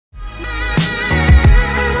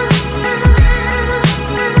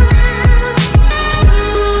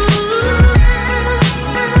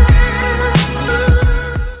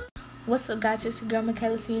Guys, it's your girl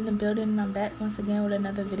Michaela in the building, and I'm back once again with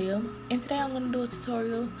another video. And today I'm going to do a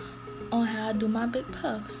tutorial on how I do my big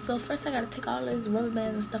puff. So first I got to take all these rubber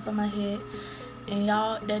bands and stuff on my head, and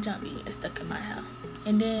y'all, that junk be getting stuck in my hair.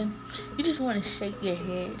 And then you just want to shake your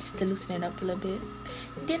head just to loosen it up a little bit.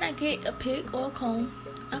 And then I get a pick or a comb.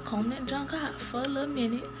 I comb that junk out for a little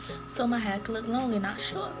minute so my hair can look long and not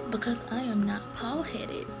short, because I am not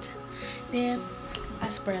bald-headed. Then I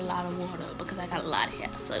spray a lot of water because I got a lot of hair,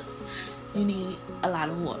 so you need a lot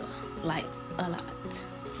of water, like a lot,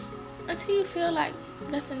 until you feel like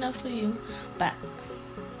that's enough for you. But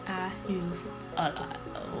I use a lot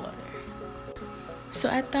of water. So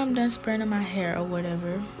after I'm done spraying on my hair or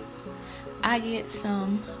whatever, I get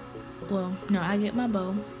I get my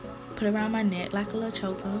bow, put it around my neck like a little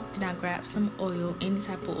choker. Then I grab some oil, any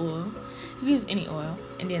type of oil. You can use any oil,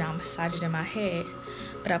 and then I massage it in my head.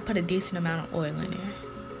 But I put a decent amount of oil in there.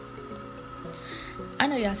 I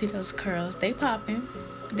know y'all see those curls, they popping,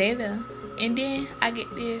 they there. And then I get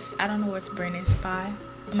this, I don't know where it's branded by.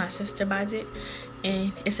 My sister buys it,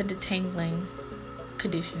 and it's a detangling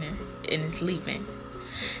conditioner, and it's leave-in.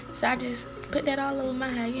 So I just put that all over my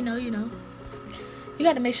hair, you know. You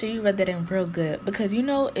gotta make sure you rub that in real good, because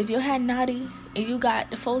if your hair naughty and you got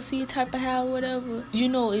the 4C type of hair or whatever,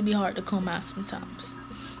 it'd be hard to comb out sometimes.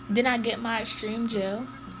 Then I get my extreme gel.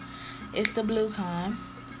 It's the blue kind.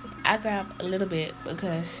 I grab a little bit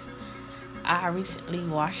because I recently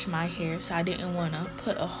washed my hair, so I didn't want to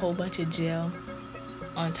put a whole bunch of gel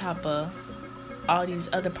on top of all these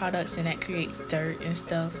other products, and that creates dirt and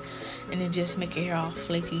stuff, and it just make your hair all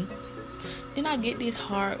flaky. Then I get this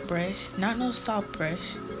hard brush, not no soft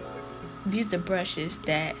brush. These are the brushes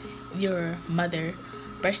that your mother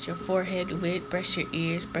brushed your forehead with, brush your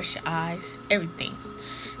ears, brush your eyes, everything.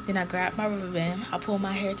 Then I grab my rubber band, I pull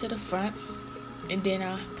my hair to the front, and then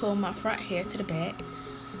I pull my front hair to the back,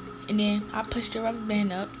 and then I push the rubber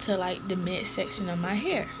band up to like the midsection of my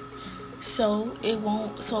hair, so it will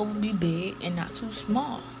be big and not too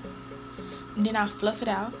small. And then I fluff it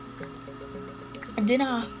out, and then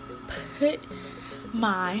I put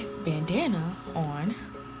my bandana on.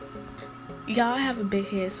 Y'all, have a big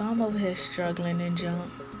head, so I'm over here struggling and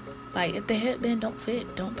jump. Like, if the headband don't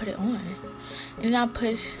fit, don't put it on. And then I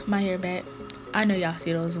push my hair back. I know y'all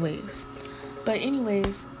see those waves. But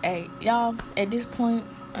anyways, hey, y'all, at this point,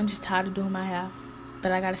 I'm just tired of doing my hair.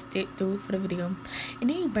 But I gotta stick through it for the video. And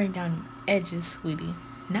then you bring down edges, sweetie.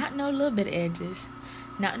 Not no little bit of edges.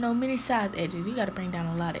 Not no mini size edges. You gotta bring down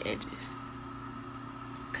a lot of edges.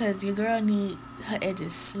 Because your girl need her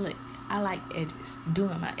edges slick. I like edges.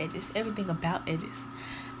 Doing my edges. Everything about edges.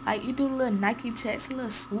 Like, you do a little Nike checks, a little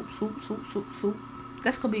swoop, swoop, swoop, swoop, swoop.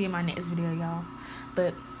 That's gonna be in my next video, y'all.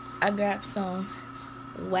 But I grabbed some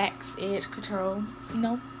wax edge control.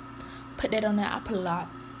 Put that on there. I put a lot.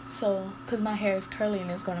 So, because my hair is curly and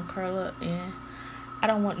it's gonna curl up, and I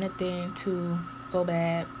don't want nothing to go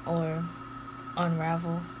bad or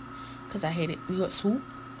unravel, because I hate it. We got swoop.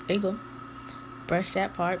 There you go. Brush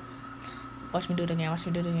that part. Watch me do it again. Watch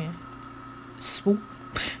me do it again. Swoop.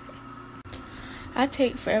 I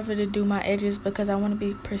take forever to do my edges because I want to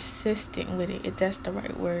be persistent with it, if that's the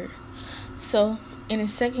right word. So in a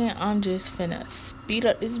second, I'm just finna speed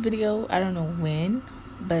up this video. I don't know when,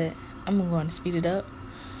 but I'm going to speed it up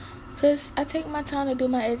because I take my time to do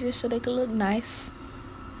my edges so they can look nice.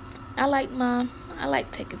 I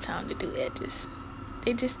like taking time to do edges.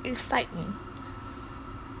 They just excite me.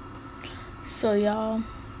 So y'all,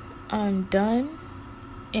 I'm done.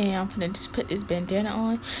 And I'm gonna just put this bandana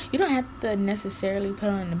on. You don't have to necessarily put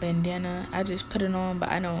on the bandana. I just put it on, but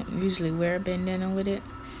I don't usually wear a bandana with it.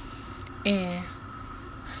 And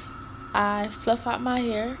I fluff out my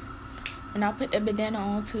hair, and I put the bandana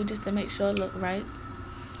on too, just to make sure it look right.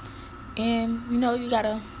 And you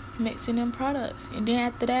gotta mix in them products. And then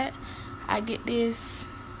after that, I get this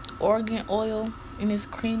organ oil, and it's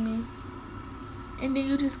creamy. And then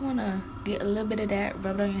you just wanna get a little bit of that,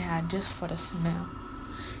 rub it on your hair just for the smell.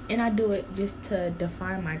 And I do it just to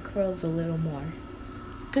define my curls a little more,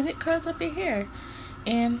 because it curls up your hair,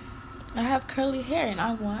 and I have curly hair, and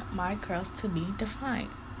I want my curls to be defined,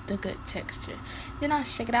 the good texture. Then I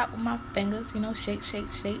shake it out with my fingers, shake,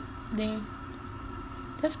 shake, shake. Then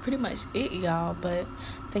that's pretty much it, y'all. But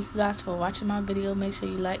thank you guys for watching my video. Make sure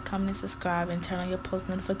you like, comment, and subscribe, and turn on your post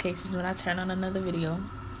notifications when I turn on another video.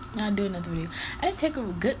 And I'll do another video. I didn't take a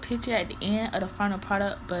good picture at the end of the final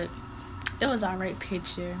product, but it was alright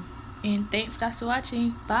picture. And thanks guys for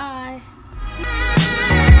watching. Bye.